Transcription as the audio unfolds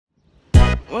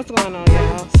What's going on,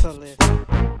 y'all? So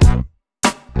listen.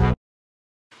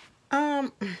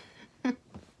 Um,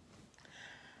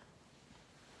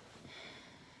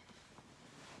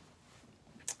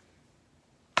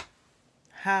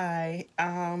 Hi.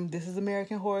 This is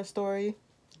American Horror Story,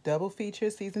 double feature,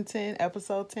 season 10,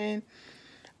 episode 10.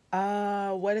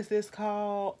 What is this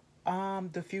called?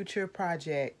 The Future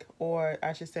Project, or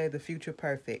I should say, the Future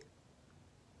Perfect.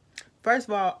 First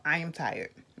of all, I am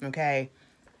tired. Okay.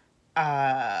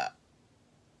 Uh,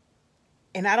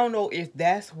 and I don't know if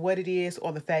that's what it is,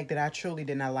 or the fact that I truly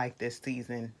did not like this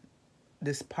season,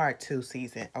 this part 2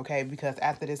 season. Okay, because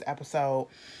after this episode,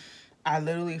 I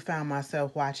literally found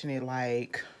myself watching it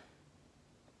like,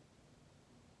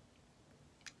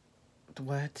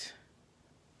 what?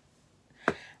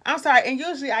 I'm sorry. And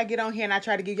usually I get on here and I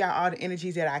try to give y'all all the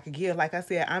energies that I could give. Like I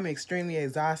said, I'm extremely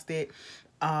exhausted.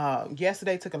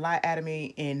 Yesterday took a lot out of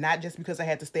me, and not just because I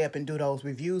had to stay up and do those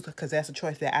reviews, because that's a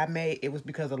choice that I made. It was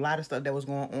because a lot of stuff that was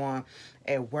going on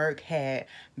at work had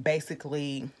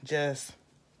basically just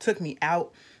took me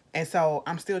out. And so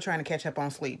I'm still trying to catch up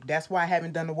on sleep. That's why I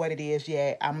haven't done the What It Is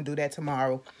yet. I'm gonna do that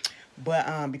tomorrow.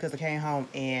 But because I came home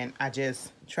and I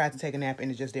just tried to take a nap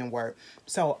and it just didn't work.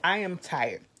 So I am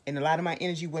tired. And a lot of my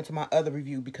energy went to my other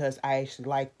review because I actually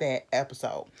liked that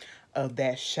episode of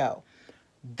that show.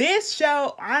 This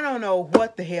show, I don't know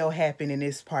what the hell happened in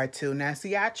this part 2. Now,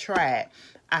 see, I tried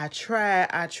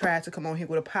to come on here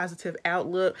with a positive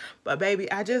outlook, but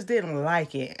baby, I just didn't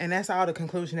like it. And that's all the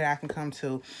conclusion that I can come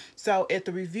to. So if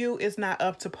the review is not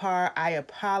up to par, I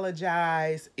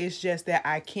apologize. It's just that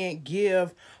I can't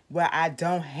give what I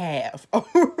don't have. All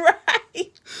right.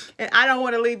 And I don't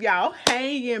want to leave y'all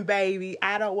hanging, baby.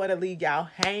 I don't want to leave y'all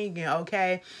hanging,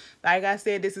 okay? Like I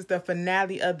said, this is the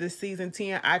finale of this season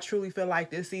 10. I truly feel like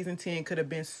this season 10 could have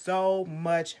been so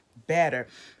much better.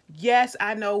 Yes,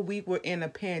 I know we were in a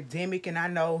pandemic, and I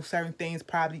know certain things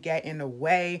probably got in the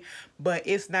way, but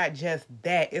it's not just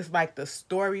that. It's like the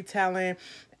storytelling.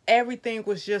 Everything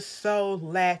was just so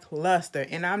lackluster.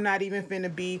 And I'm not even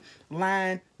finna be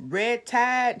lying. Red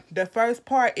Tide, the first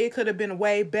part, it could have been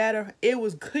way better. It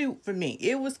was cute for me.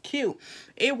 It was cute.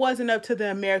 It wasn't up to the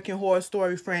American Horror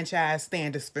Story franchise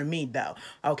standards for me, though.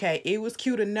 Okay, it was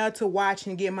cute enough to watch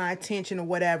and get my attention or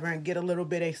whatever and get a little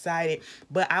bit excited,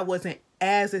 but I wasn't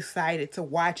as excited to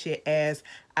watch it as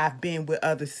I've been with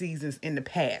other seasons in the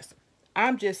past.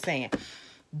 I'm just saying.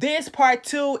 This part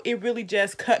 2, it really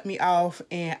just cut me off,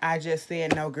 and I just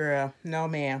said, no, girl, no,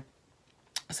 ma'am.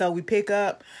 So we pick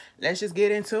up. Let's just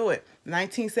get into it.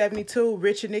 1972,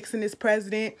 Richard Nixon is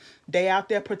president. They out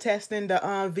there protesting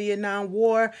the Vietnam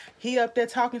War. He up there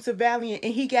talking to Valiant,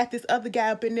 and he got this other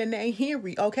guy up in there named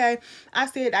Henry, okay? I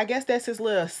said, I guess that's his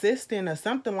little assistant or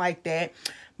something like that.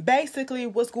 Basically,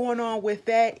 what's going on with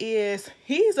that is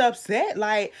he's upset.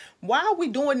 Like, why are we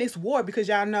doing this war? Because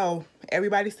y'all know,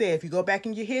 everybody said, if you go back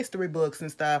in your history books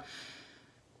and stuff,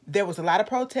 there was a lot of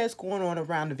protests going on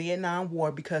around the Vietnam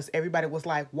War because everybody was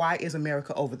like, why is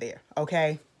America over there?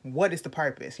 Okay, what is the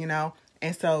purpose, you know?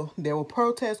 And so there were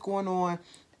protests going on,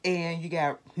 and you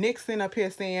got Nixon up here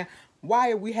saying,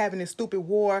 why are we having this stupid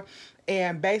war?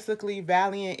 And basically,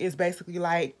 Valiant is basically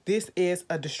like, this is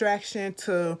a distraction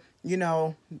to, you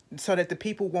know, so that the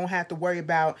people won't have to worry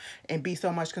about and be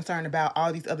so much concerned about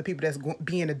all these other people that's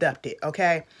being abducted,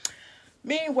 okay?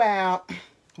 Meanwhile,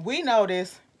 we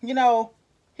notice, you know,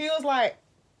 he was like,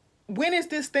 when is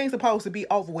this thing supposed to be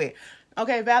over with?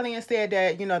 Okay, Valiant said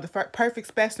that, you know, the perfect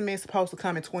specimen is supposed to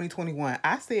come in 2021.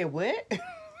 I said, what?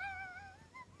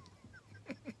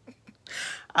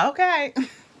 Okay.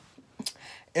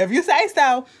 If you say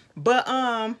so. But,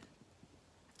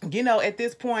 you know, at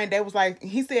this point, they was like,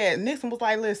 he said, Nixon was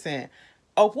like, listen,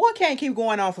 a war can't keep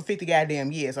going on for 50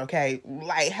 goddamn years, okay?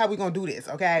 Like, how we gonna do this,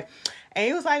 okay? And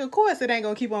he was like, of course it ain't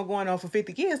gonna keep on going on for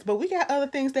 50 years, but we got other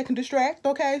things that can distract,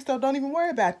 okay? So don't even worry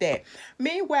about that.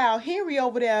 Meanwhile, Henry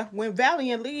over there, when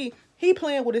Valiant leave, he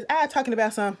playing with his eye, talking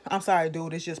about some, I'm sorry,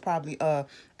 dude, it's just probably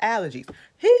allergies.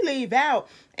 He leave out,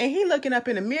 and he looking up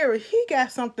in the mirror. He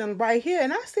got something right here.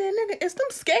 And I said, nigga, it's them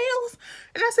scales?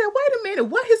 And I said, wait a minute,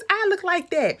 what his eye look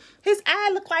like that? His eye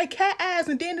looked like cat eyes,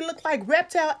 and then it looked like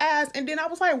reptile eyes. And then I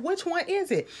was like, which one is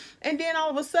it? And then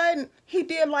all of a sudden, he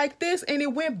did like this, and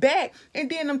it went back. And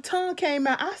then them tongue came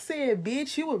out. I said,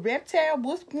 bitch, you a reptile?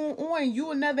 What's going on? You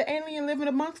another alien living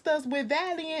amongst us with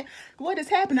Valiant? What is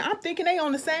happening? I'm thinking they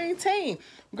on the same team.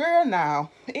 Girl, no.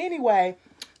 Anyway,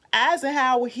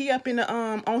 Eisenhower, he up in the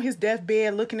on his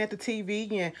deathbed looking at the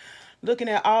TV and looking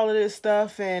at all of this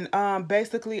stuff, and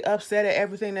basically upset at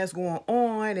everything that's going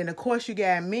on. And of course you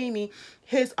got Mimi,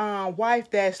 his wife,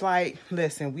 that's like,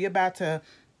 listen, we about to,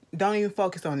 don't even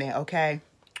focus on that, okay?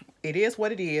 It is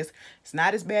what it is. It's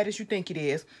not as bad as you think it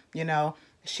is. You know,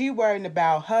 she worrying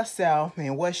about herself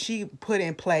and what she put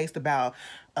in place about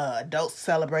adults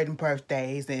celebrating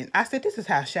birthdays. And I said, this is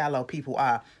how shallow people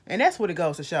are. And that's what it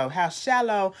goes to show, how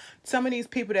shallow some of these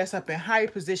people that's up in higher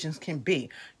positions can be.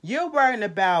 You're worrying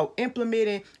about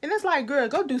implementing, and it's like, girl,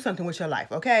 go do something with your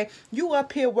life, okay? You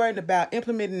up here worrying about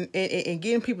implementing and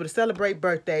getting people to celebrate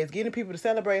birthdays, getting people to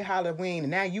celebrate Halloween,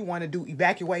 and now you want to do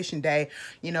evacuation day,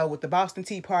 you know, with the Boston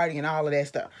Tea Party and all of that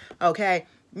stuff, okay?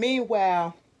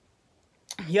 Meanwhile,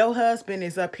 your husband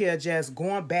is up here just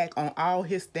going back on all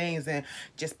his things and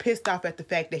just pissed off at the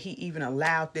fact that he even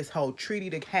allowed this whole treaty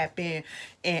to happen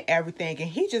and everything. And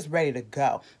he just ready to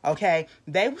go. Okay.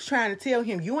 They was trying to tell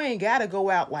him, you ain't got to go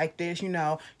out like this. You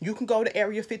know, you can go to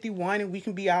Area 51 and we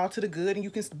can be all to the good and you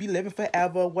can be living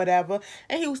forever, whatever.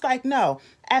 And he was like, no,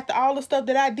 after all the stuff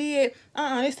that I did,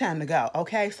 it's time to go.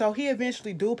 Okay. So he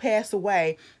eventually do pass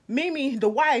away. Mimi, the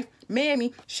wife,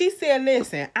 Mammy, she said,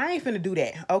 listen, I ain't finna do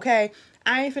that. Okay.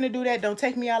 I ain't finna do that. Don't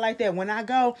take me out like that. When I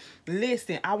go,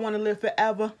 listen, I want to live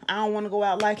forever. I don't want to go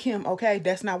out like him, okay?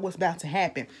 That's not what's about to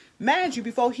happen. Mind you,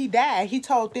 before he died, he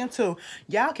told them to,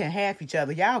 y'all can have each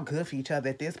other. Y'all good for each other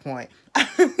at this point.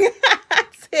 I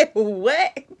said,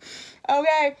 what?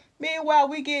 Okay. Meanwhile,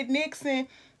 we get Nixon,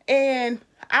 and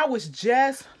I was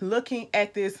just looking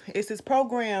at this. It's this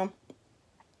program.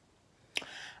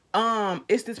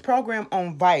 It's this program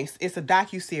on Vice. It's a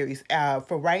docu-series.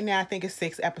 For right now, I think it's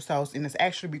 6 episodes, and it's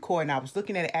actually recording. I was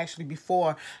looking at it actually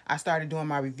before I started doing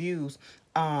my reviews,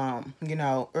 you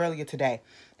know, earlier today.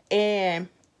 And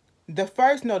the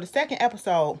second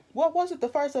episode, what was it, the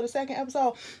first or the second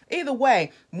episode? Either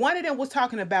way, one of them was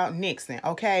talking about Nixon,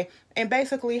 okay? And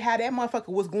basically how that motherfucker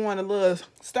was going a little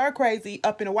stir crazy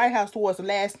up in the White House towards the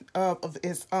last of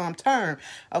his term,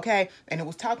 okay? And it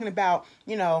was talking about,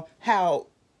 you know, how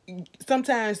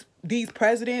sometimes these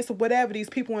presidents or whatever, these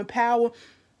people in power,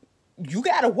 you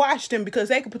got to watch them because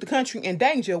they could put the country in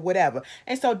danger or whatever.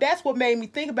 And so that's what made me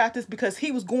think about this, because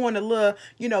he was going a little,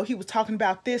 you know, he was talking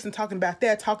about this and talking about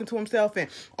that, talking to himself and,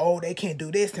 oh, they can't do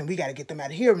this and we got to get them out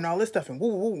of here and all this stuff and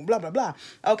woo, woo, blah, blah, blah.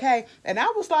 Okay. And I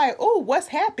was like, oh, what's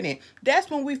happening? That's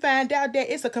when we find out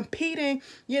that it's a competing,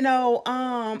 you know,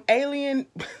 alien,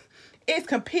 it's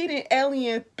competing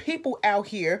alien people out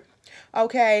here.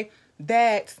 Okay.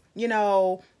 That's, you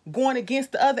know, going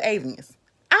against the other aliens.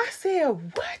 I said,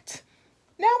 what?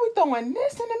 Now we throwing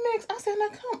this in the mix. I said, now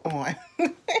come on.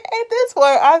 At this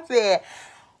point, I said,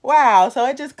 wow. So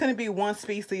it just couldn't be one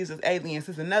species of aliens.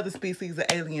 It's another species of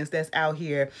aliens that's out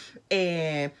here.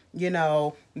 And, you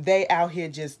know, they out here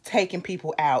just taking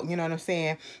people out. You know what I'm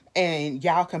saying? And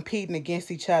y'all competing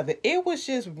against each other. It was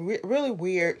just really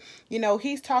weird. You know,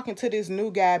 he's talking to this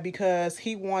new guy because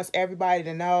he wants everybody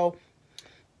to know.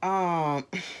 I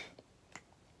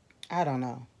don't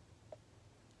know.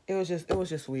 It was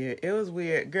just weird. It was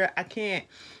weird. Girl, I can't.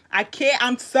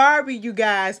 I'm sorry, you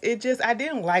guys. I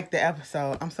didn't like the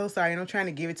episode. I'm so sorry. And I'm trying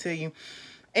to give it to you.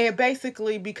 And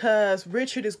basically, because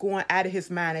Richard is going out of his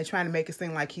mind and trying to make it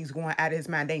seem like he's going out of his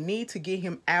mind, they need to get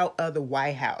him out of the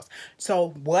White House.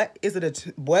 So what is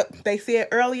it? What they said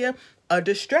earlier? A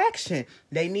distraction.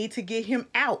 They need to get him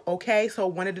out, okay? So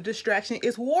one of the distractions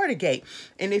is Watergate.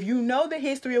 And if you know the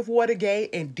history of Watergate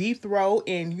and Deep Throat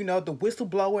and, you know, the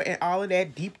whistleblower and all of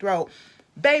that, Deep Throat,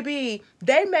 baby,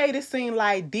 they made it seem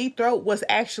like Deep Throat was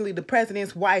actually the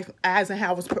president's wife,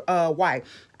 Eisenhower's wife.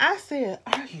 I said,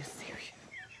 are you serious?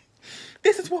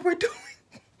 This is what we're doing.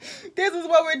 This is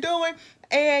what we're doing.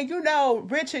 And, you know,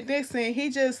 Richard Nixon, he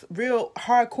just real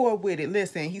hardcore with it.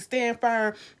 Listen, he's staying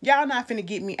firm. Y'all not finna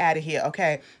get me out of here,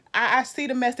 okay? I see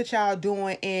the mess that y'all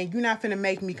doing, and you're not finna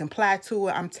make me comply to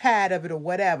it. I'm tired of it or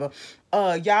whatever.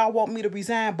 Y'all want me to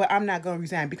resign, but I'm not gonna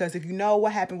resign, because if you know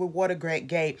what happened with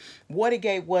Watergate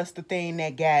was the thing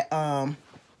that got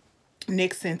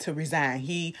Nixon to resign.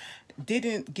 He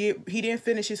didn't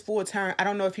finish his full term. I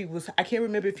don't know if I can't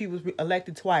remember if he was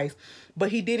elected twice,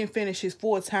 but he didn't finish his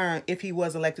full term if he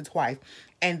was elected twice.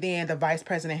 And then the vice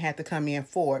president had to come in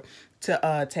for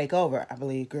to take over, I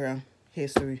believe. Girl,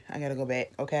 history. I gotta go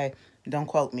back, okay? Don't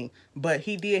quote me. But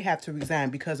he did have to resign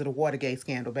because of the Watergate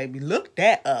scandal, baby. Look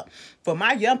that up. For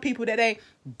my young people that ain't,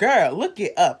 girl, look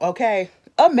it up, okay?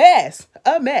 A mess,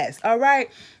 all right?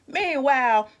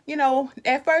 Meanwhile, you know,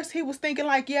 at first he was thinking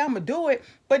like, yeah, I'm gonna do it.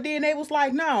 But then they was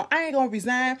like, no, I ain't gonna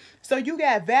resign. So you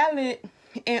got Valiant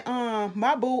and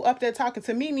my boo up there talking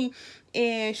to Mimi,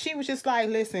 and she was just like,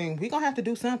 listen, we gonna have to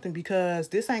do something because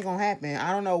this ain't gonna happen.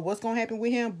 I don't know what's gonna happen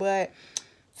with him, but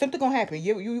something gonna happen.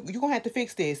 You gonna have to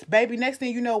fix this, baby. Next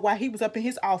thing you know, while he was up in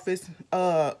his office,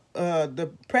 the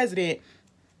president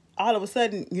all of a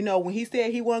sudden, you know, when he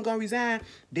said he wasn't gonna resign,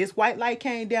 this white light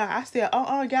came down. I said,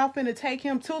 y'all finna take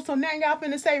him too. So now y'all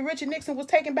finna say Richard Nixon was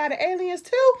taken by the aliens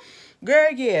too?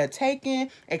 Girl, yeah, taken,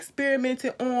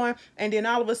 experimented on, and then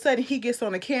all of a sudden he gets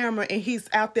on the camera and he's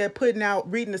out there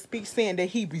reading the speech saying that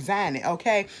he resigning,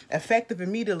 okay? Effective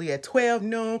immediately at 12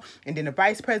 noon, and then the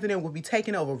vice president will be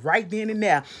taking over right then and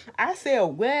there. I said,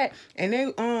 what? And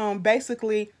they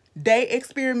basically they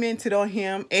experimented on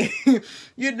him, and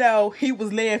you know, he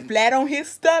was laying flat on his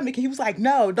stomach. He was like,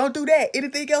 no, don't do that,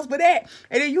 anything else but that.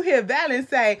 And then you hear Valiant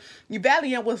say,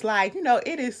 Valiant was like, you know,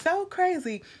 it is so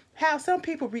crazy how some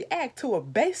people react to a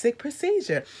basic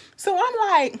procedure. So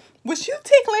I'm like, was you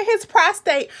tickling his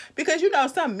prostate? Because, you know,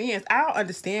 some men, I don't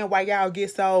understand why y'all get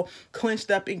so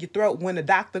clenched up in your throat when the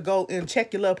doctor go and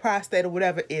check your little prostate or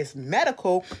whatever. It's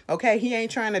medical, okay? He ain't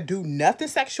trying to do nothing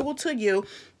sexual to you.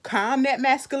 Calm that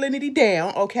masculinity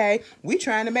down, okay? We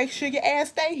trying to make sure your ass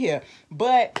stay here.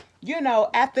 But, you know,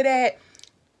 after that,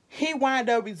 he wound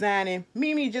up resigning.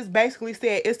 Mimi just basically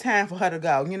said it's time for her to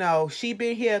go. You know, she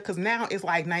been here because now it's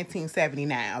like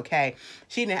 1979, okay?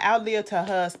 She done outlived her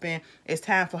husband. It's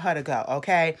time for her to go,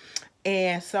 okay?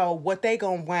 And so what they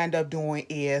gonna wind up doing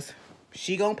is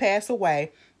she gonna pass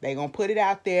away. They gonna put it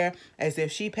out there as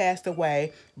if she passed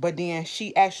away, but then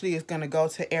she actually is gonna go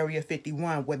to Area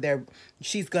 51 where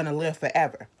she's gonna live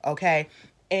forever, okay?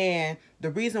 And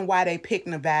the reason why they picked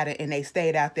Nevada and they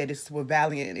stayed out there, this is what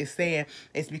Valiant is saying,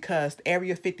 is because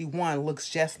Area 51 looks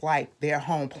just like their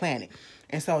home planet.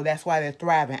 And so that's why they're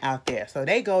thriving out there. So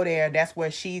they go there. That's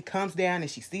where she comes down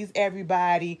and she sees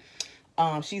everybody.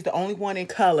 She's the only one in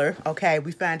color. Okay,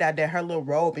 we find out that her little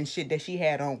robe and shit that she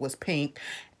had on was pink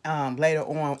later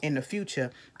on in the future,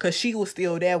 because she was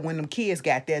still there when them kids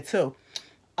got there too.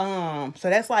 So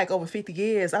that's like over 50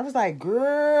 years. I was like,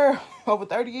 girl, over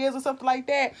 30 years or something like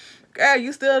that. Girl,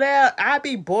 you still there? I'd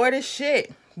be bored as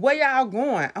shit. Where y'all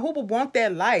going? Who would want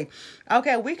that life?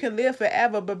 Okay, we can live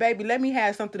forever, but baby, let me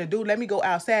have something to do. Let me go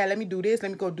outside. Let me do this.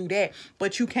 Let me go do that.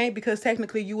 But you can't, because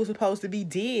technically you were supposed to be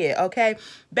dead, okay?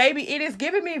 Baby, it is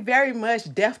giving me very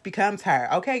much Death Becomes Her,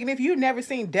 okay? And if you've never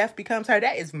seen Death Becomes Her,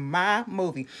 that is my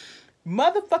movie.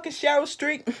 Motherfucking Cheryl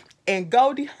Streep and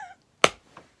Goldie.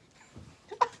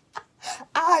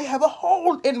 I have a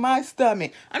hole in my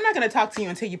stomach. I'm not going to talk to you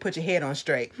until you put your head on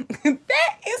straight.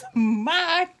 That is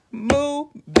my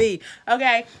movie.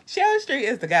 Okay? Cheryl Street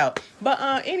is the goat. But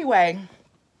anyway,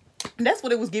 that's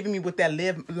what it was giving me with that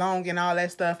live long and all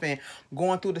that stuff and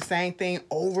going through the same thing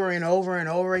over and over and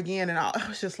over again. And I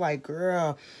was just like,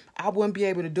 girl, I wouldn't be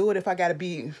able to do it if I got to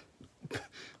be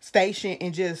stationed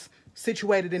and just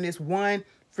situated in this one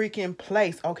freaking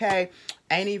place, okay?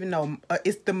 I ain't even know.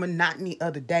 It's the monotony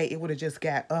of the day. It would have just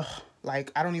got, like,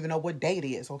 I don't even know what day it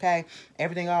is, okay?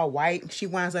 Everything all white. She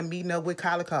winds up meeting up with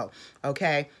Calico,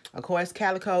 okay? Of course,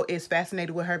 Calico is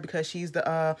fascinated with her because she's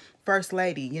the first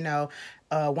lady, you know,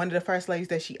 one of the first ladies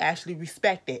that she actually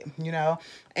respected, you know?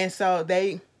 And so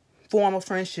they form a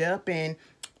friendship and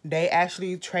they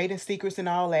actually trading secrets and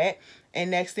all that. And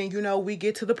next thing you know, we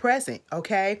get to the present,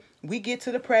 okay? We get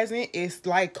to the present. It's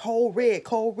like cold red,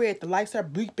 cold red. The lights are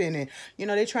bleeping and, you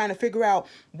know, they're trying to figure out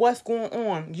what's going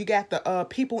on. You got the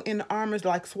people in the armors,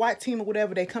 like SWAT team or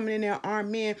whatever. They coming in there,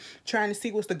 armed men, trying to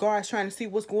see what's the guards, trying to see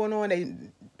what's going on. They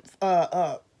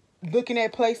looking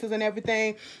at places and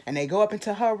everything, and they go up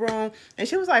into her room, and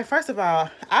she was like, first of all,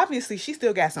 obviously she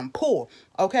still got some pull,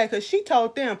 okay, because she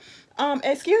told them,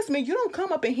 excuse me, you don't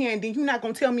come up in here and then you're not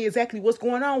gonna tell me exactly what's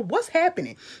going on, what's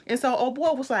happening. And so old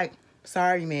boy was like,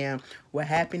 sorry ma'am, what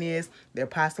happened is there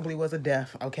possibly was a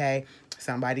death, okay,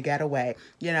 somebody got away,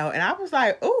 you know. And I was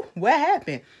like, oh, what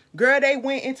happened? Girl, they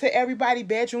went into everybody's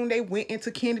bedroom. They went into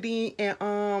Kennedy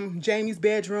and Jamie's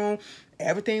bedroom.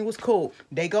 Everything was cool.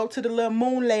 They go to the little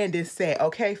moon landing set,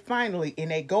 okay, finally. And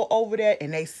they go over there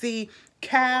and they see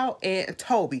Kyle and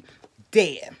Toby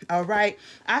dead, all right?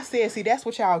 I said, see, that's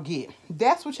what y'all get.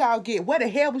 That's what y'all get. Where the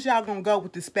hell was y'all gonna go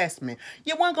with the specimen?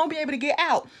 You weren't gonna be able to get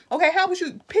out, okay? How was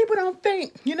you? People don't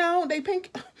think, you know, they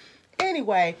think.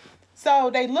 Anyway, so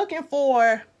they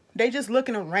just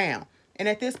looking around. And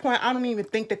at this point, I don't even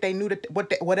think that they knew that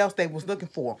what else they was looking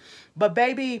for. But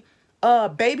baby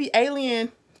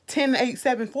alien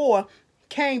 10874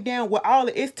 came down with all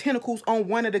of its tentacles on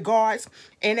one of the guards,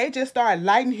 and they just started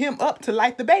lighting him up to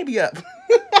light the baby up.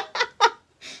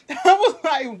 I was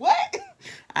like, what?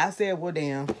 I said, well,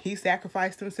 damn, he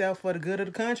sacrificed himself for the good of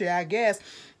the country, I guess.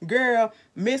 Girl,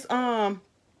 Miss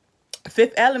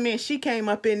Fifth Element, she came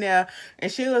up in there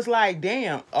and she was like,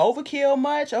 damn, overkill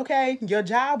much? Okay, your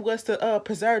job was to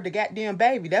preserve the goddamn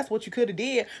baby. That's what you could have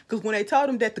did. Because when they told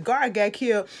him that the guard got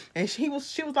killed, and she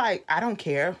was like, I don't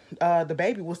care. The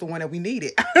baby was the one that we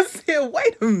needed. I said,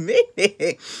 wait a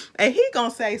minute. And he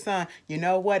gonna say, son, you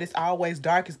know what? It's always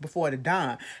darkest before the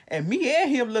dawn. And me and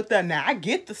him looked up. Now, I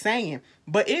get the saying,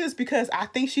 but it was because I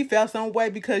think she felt some way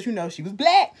because, you know, she was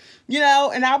black, you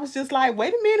know, and I was just like,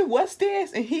 wait a minute, what's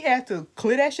this? And he had to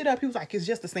clear that shit up. He was like, it's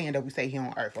just a saying that we say here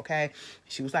on earth, okay?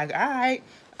 She was like, all right,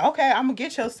 okay, I'm gonna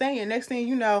get your saying. Next thing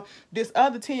you know, this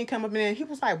other team come up in there. He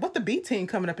was like, what the B team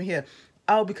coming up in here?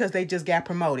 Oh, because they just got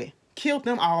promoted. Killed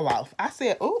them all off. I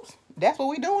said, oops, that's what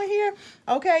we doing here?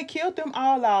 Okay, killed them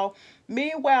all off.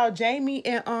 Meanwhile, Jamie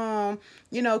and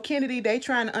you know, Kennedy, they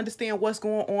trying to understand what's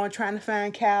going on, trying to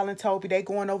find Cal and Toby. They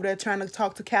going over there trying to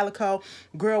talk to Calico.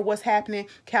 Girl, what's happening?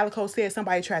 Calico said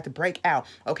somebody tried to break out.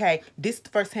 Okay, this is the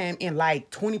first time in like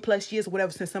 20 plus years or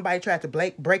whatever since somebody tried to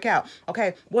break out.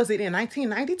 Okay, was it in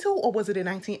 1992 or was it in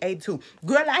 1982?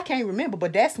 Girl, I can't remember,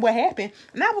 but that's what happened.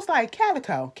 And I was like,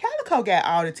 Calico got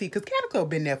all the tea because Calico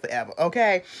been there forever.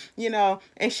 Okay, you know,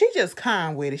 and she just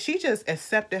calm with it. She just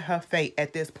accepted her fate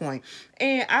at this point.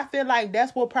 And I feel like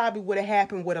that's what probably would have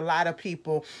happened with a lot of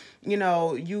people. You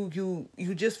know, you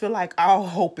just feel like all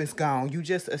hope is gone. You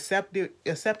just accept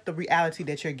the reality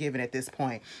that you're given at this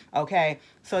point. Okay,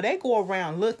 so they go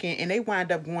around looking and they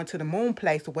wind up going to the moon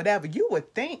place or whatever. You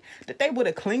would think that they would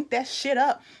have cleaned that shit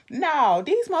up. No,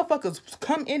 these motherfuckers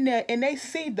come in there and they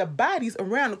see the bodies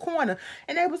around the corner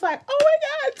and they was like, oh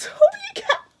my God, Toby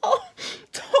got, oh,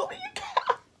 Toby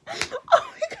got,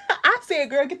 oh my God. I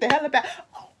said, girl, get the hell up out.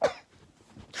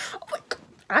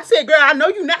 I said, girl, I know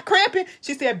you not cramping.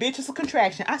 She said, bitch, it's a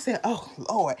contraction. I said, oh,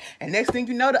 Lord. And next thing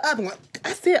you know, the other one.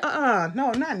 I said,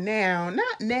 no, not now.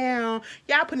 Not now.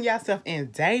 Y'all putting yourself in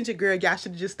danger, girl. Y'all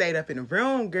should have just stayed up in the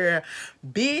room, girl.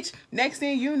 Bitch. Next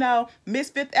thing you know, Miss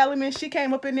Fifth Element, she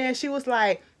came up in there and she was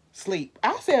like, sleep.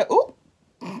 I said, ooh.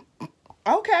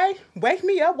 Okay, wake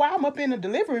me up while I'm up in the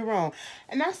delivery room.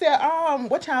 And I said,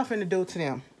 what y'all finna do to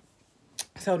them?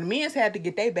 So the men's had to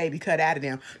get their baby cut out of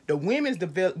them. The women's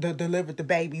delivered the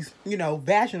babies, you know,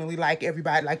 vaginally like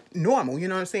everybody, like normal, you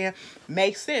know what I'm saying?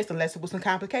 Makes sense unless it was some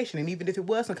complication. And even if it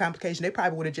was some complication, they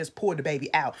probably would have just pulled the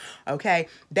baby out, okay?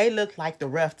 They look like the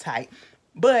rough type.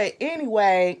 But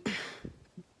anyway,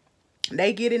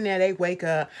 they get in there, they wake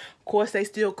up. Of course, they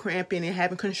still cramping and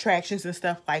having contractions and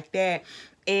stuff like that.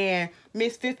 And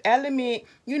Miss Fifth Element,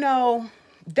 you know,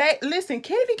 listen,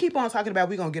 Kennedy keep on talking about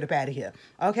we gonna get up out of here,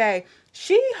 okay?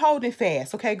 She holding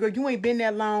fast, okay, girl, you ain't been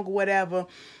that long or whatever,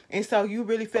 and so you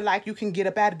really feel like you can get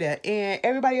up out of there, and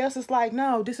everybody else is like,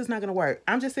 no, this is not gonna work.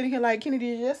 I'm just sitting here like,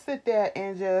 Kennedy, just sit there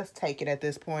and just take it at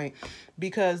this point,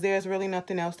 because there's really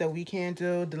nothing else that we can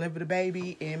do. Deliver the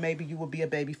baby, and maybe you will be a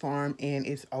baby farm, and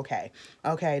it's okay.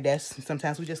 Okay, that's,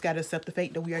 sometimes we just gotta accept the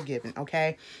fate that we are given,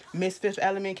 okay? Miss Fifth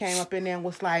Element came up in there and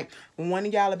was like, one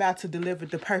of y'all about to deliver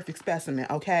the perfect specimen,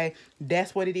 okay?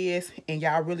 That's what it is, and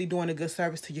y'all really doing a good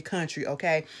service to your country,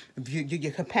 okay?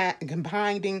 You're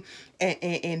combining,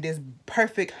 and this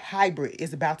perfect hybrid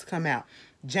is about to come out.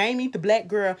 Jamie, the black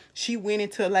girl, she went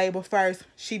into labor first.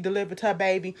 She delivered her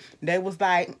baby. They was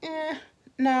like,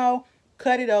 no,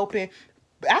 cut it open.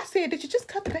 I said, did you just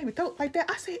cut the baby throat like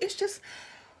that? I said, it's just,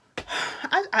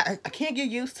 I can't get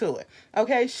used to it.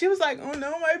 Okay, she was like, oh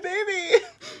no, my baby,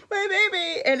 my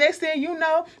baby. And they said, you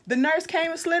know, the nurse came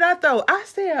and slit her throat. I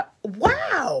said,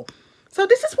 wow, so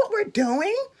this is what we're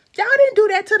doing? Y'all didn't do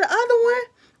that to the other one?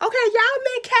 Okay, y'all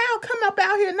let Cal come up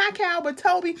out here, not Cal, but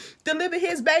Toby, deliver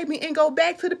his baby and go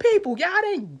back to the people. Y'all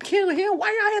didn't kill him.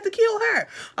 Why y'all had to kill her?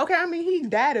 Okay, I mean, he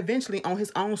died eventually on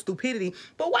his own stupidity,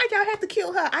 but why y'all had to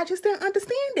kill her? I just didn't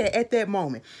understand that at that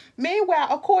moment. Meanwhile,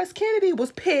 of course, Kennedy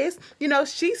was pissed. You know,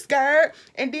 she's scared.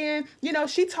 And then, you know,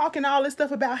 she talking all this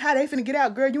stuff about how they finna get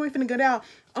out. Girl, you ain't finna get out.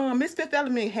 Miss Fifth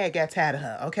Element had got tired of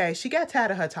her, okay? She got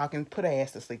tired of her talking, put her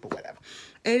ass to sleep or whatever.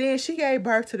 And then she gave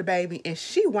birth to the baby, and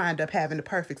she wound up having the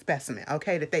perfect specimen,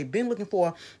 okay, that they've been looking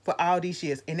for all these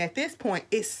years. And at this point,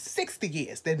 it's 60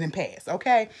 years that have been passed,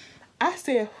 okay? I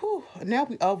said, whew, now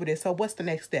we over this, so what's the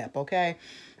next step, okay?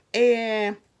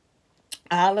 And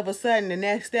all of a sudden, the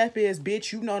next step is,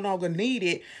 bitch, you no longer need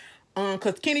it.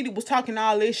 Because Kennedy was talking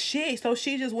all this shit, so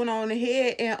she just went on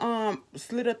ahead and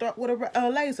slit her throat with a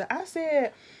laser. I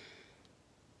said,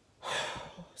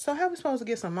 so how are we supposed to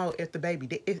get some more if the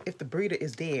baby, if the breeder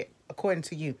is dead, according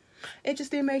to you? It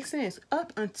just didn't make sense.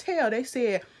 Up until they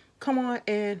said, come on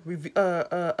and preserve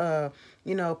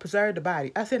the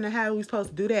body. I said, now how are we supposed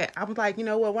to do that? I was like, you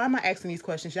know what, why am I asking these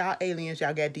questions? Y'all aliens,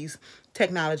 y'all got these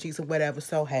technologies or whatever.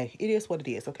 So hey, it is what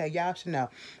it is. Okay, y'all should know.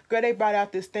 Girl, they brought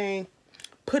out this thing,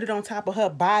 put it on top of her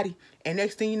body, and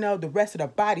next thing you know, the rest of the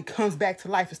body comes back to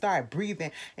life and started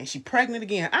breathing, and she pregnant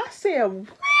again. I said,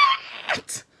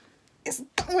 what is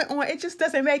going on? It just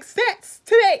doesn't make sense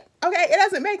today. Okay, it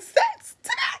doesn't make sense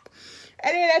today.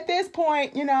 And then at this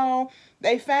point,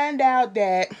 they find out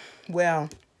that, well,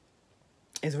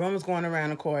 it's rumors going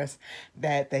around, of course,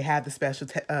 that they have the special,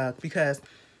 because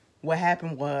what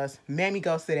happened was, Mammy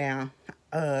go sit down,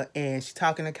 and she's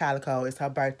talking to Calico. It's her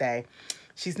birthday.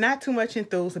 She's not too much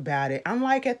enthused about it. I'm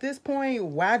like, at this point,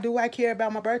 why do I care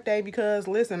about my birthday? Because,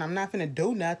 listen, I'm not going to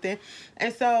do nothing.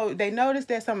 And so they noticed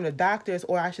that some of the doctors,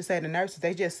 or I should say the nurses,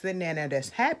 they just sitting there and they're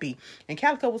just happy. And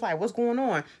Calico was like, what's going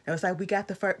on? It was like, we got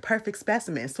the perfect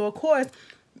specimen. So, of course,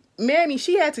 Mammy,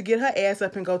 she had to get her ass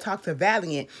up and go talk to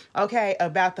Valiant, okay,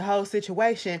 about the whole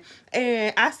situation.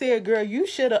 And I said, girl, you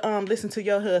should have listened to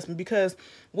your husband, because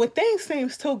when things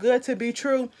seems too good to be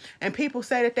true and people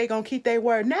say that they gonna keep their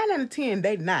word, 9 out of 10,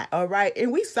 they not, all right?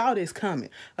 And we saw this coming,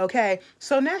 okay?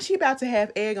 So now she about to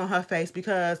have egg on her face,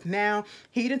 because now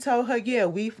he done told her, yeah,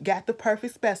 we've got the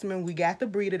perfect specimen. We got the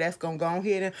breeder that's gonna go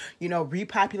ahead and,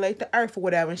 repopulate the earth or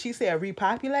whatever. And she said,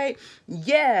 repopulate?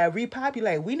 Yeah,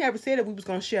 repopulate. We never said that we was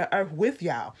gonna share earth with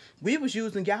y'all. We was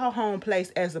using y'all home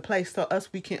place as a place so us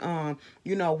we can,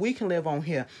 we can live on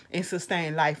here and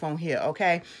sustain life on here,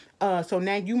 okay? So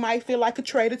now you might feel like a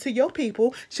traitor to your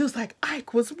people. She was like,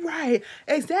 Ike was right.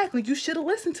 Exactly. You should have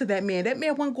listened to that man. That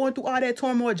man wasn't going through all that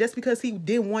turmoil just because he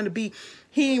didn't want to be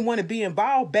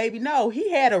involved, baby. No,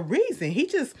 he had a reason. He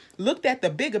just looked at the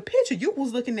bigger picture. You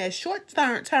was looking at short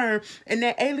term, and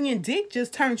that alien dick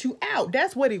just turned you out.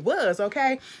 That's what it was,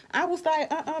 okay? I was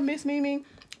like, Miss Mimi,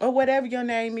 or whatever your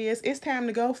name is, it's time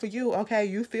to go for you, okay?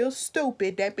 You feel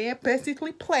stupid. That man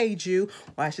basically played you,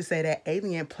 or I should say that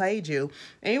alien played you.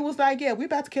 And it was like, yeah, we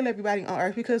about to kill everybody on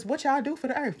Earth, because what y'all do for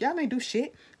the Earth? Y'all ain't do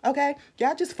shit, okay?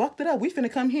 Y'all just fucked it up. We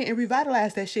finna come here and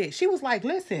revitalize that shit. She was like,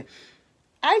 listen,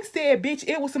 Ike said, bitch,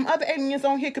 it was some other aliens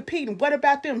on here competing. What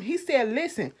about them? He said,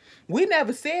 listen, we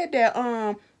never said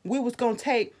that we was gonna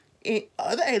take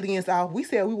other aliens off. We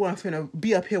said we weren't finna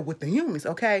be up here with the humans,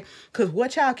 okay? Because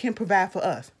what y'all can provide for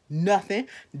us? Nothing.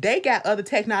 They got other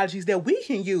technologies that we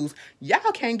can use.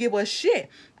 Y'all can't give us shit.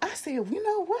 I said, you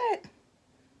know what?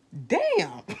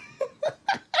 Damn.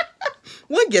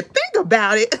 When you think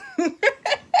about it,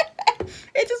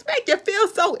 it just make you feel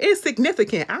so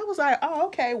insignificant. I was like, oh,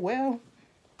 okay, well,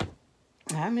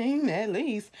 I mean, at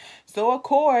least. So, of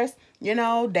course,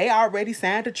 they already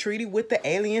signed a treaty with the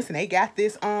aliens, and they got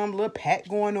this little pact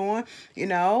going on,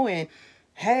 and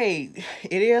hey,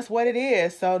 it is what it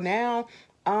is. So now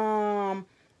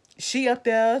she up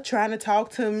there trying to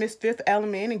talk to Miss Fifth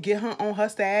Element and get her on her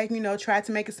side, tried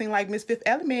to make it seem like Miss Fifth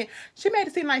Element, she made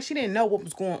it seem like she didn't know what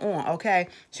was going on, okay?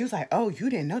 She was like, oh,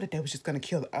 you didn't know that they was just going to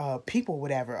kill people,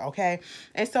 whatever, okay?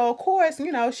 And so, of course,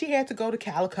 she had to go to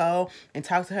Calico and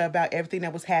talk to her about everything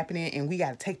that was happening, and we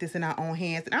got to take this in our own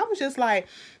hands. And I was just like,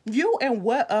 you and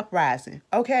what uprising,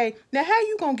 okay? Now, how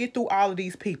you going to get through all of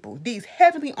these people, these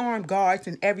heavily armed guards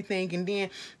and everything, and then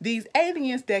these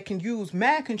aliens that can use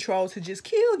mind control to just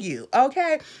kill you?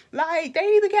 Okay, like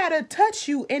they even gotta touch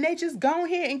you and they just go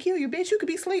ahead and kill you, bitch. You could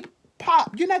be asleep,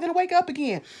 pop, you're not gonna wake up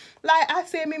again. Like I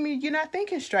said, Mimi, you're not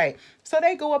thinking straight. So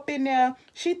they go up in there,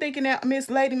 she thinking that Miss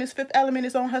Fifth Element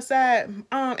is on her side,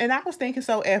 and I was thinking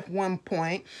so at one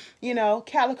point.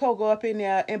 Calico go up in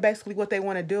there, and basically what they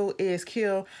want to do is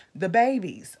kill the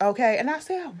babies, okay? And I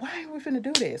said, why are we finna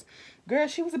do this? Girl,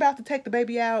 she was about to take the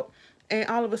baby out, and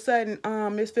all of a sudden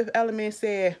Miss Fifth Element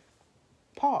said,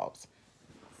 pause,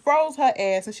 froze her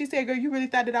ass, and she said, girl, you really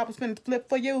thought that I was finna flip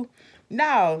for you?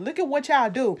 No, look at what y'all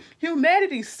do.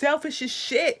 Humanity's selfish as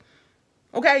shit.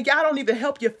 Okay, y'all don't even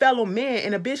help your fellow man,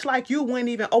 and a bitch like you wouldn't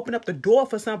even open up the door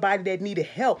for somebody that needed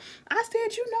help. I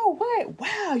said, you know what?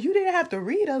 Wow, you didn't have to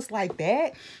read us like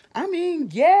that. I mean,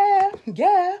 yeah,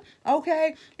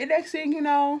 okay. And next thing you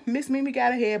know, Miss Mimi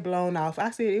got her head blown off.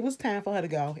 I said it was time for her to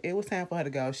go. It was time for her to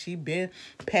go. She been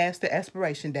past the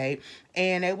expiration date,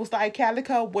 and it was like,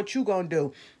 Calico, what you gonna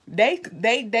do? They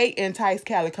enticed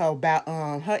Calico about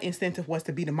her incentive was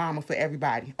to be the mama for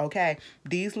everybody, okay?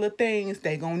 These little things,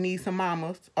 they gonna need some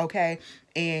mamas, okay?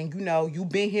 And you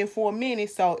been here for a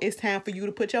minute, so it's time for you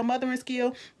to put your mothering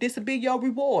skill. This will be your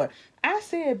reward. I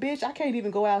said, bitch, I can't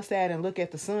even go outside and look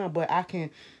at the sun, but I can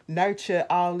nurture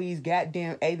all these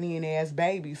goddamn alien ass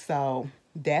babies. So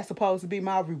that's supposed to be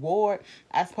my reward.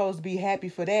 I'm supposed to be happy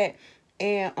for that.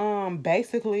 And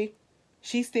basically,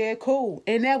 She said, cool.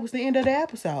 And that was the end of the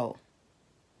episode.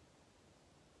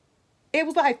 It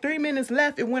was like 3 minutes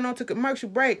left. It went on to commercial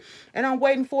break. And I'm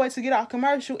waiting for it to get off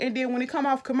commercial. And then when it come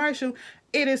off commercial,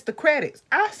 it is the credits.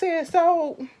 I said,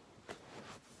 so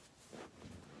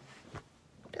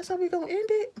that's how we gonna end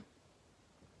it?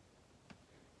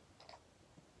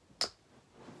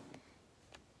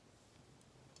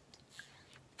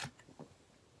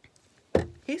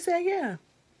 He said, yeah.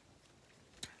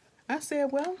 I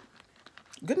said, well,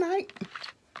 good night.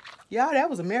 Y'all, that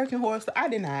was American Horror Story. I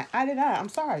did not. I'm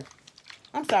sorry.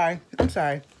 I'm sorry.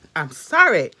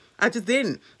 I just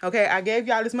didn't. Okay, I gave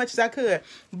y'all as much as I could.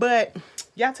 But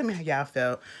y'all tell me how y'all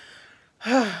felt.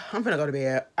 I'm gonna go to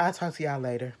bed. I'll talk to y'all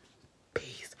later.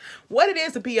 Peace. What it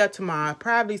is to be up tomorrow,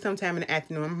 probably sometime in the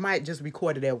afternoon. I might just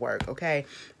record it at work, okay?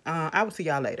 I will see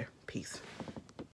y'all later. Peace.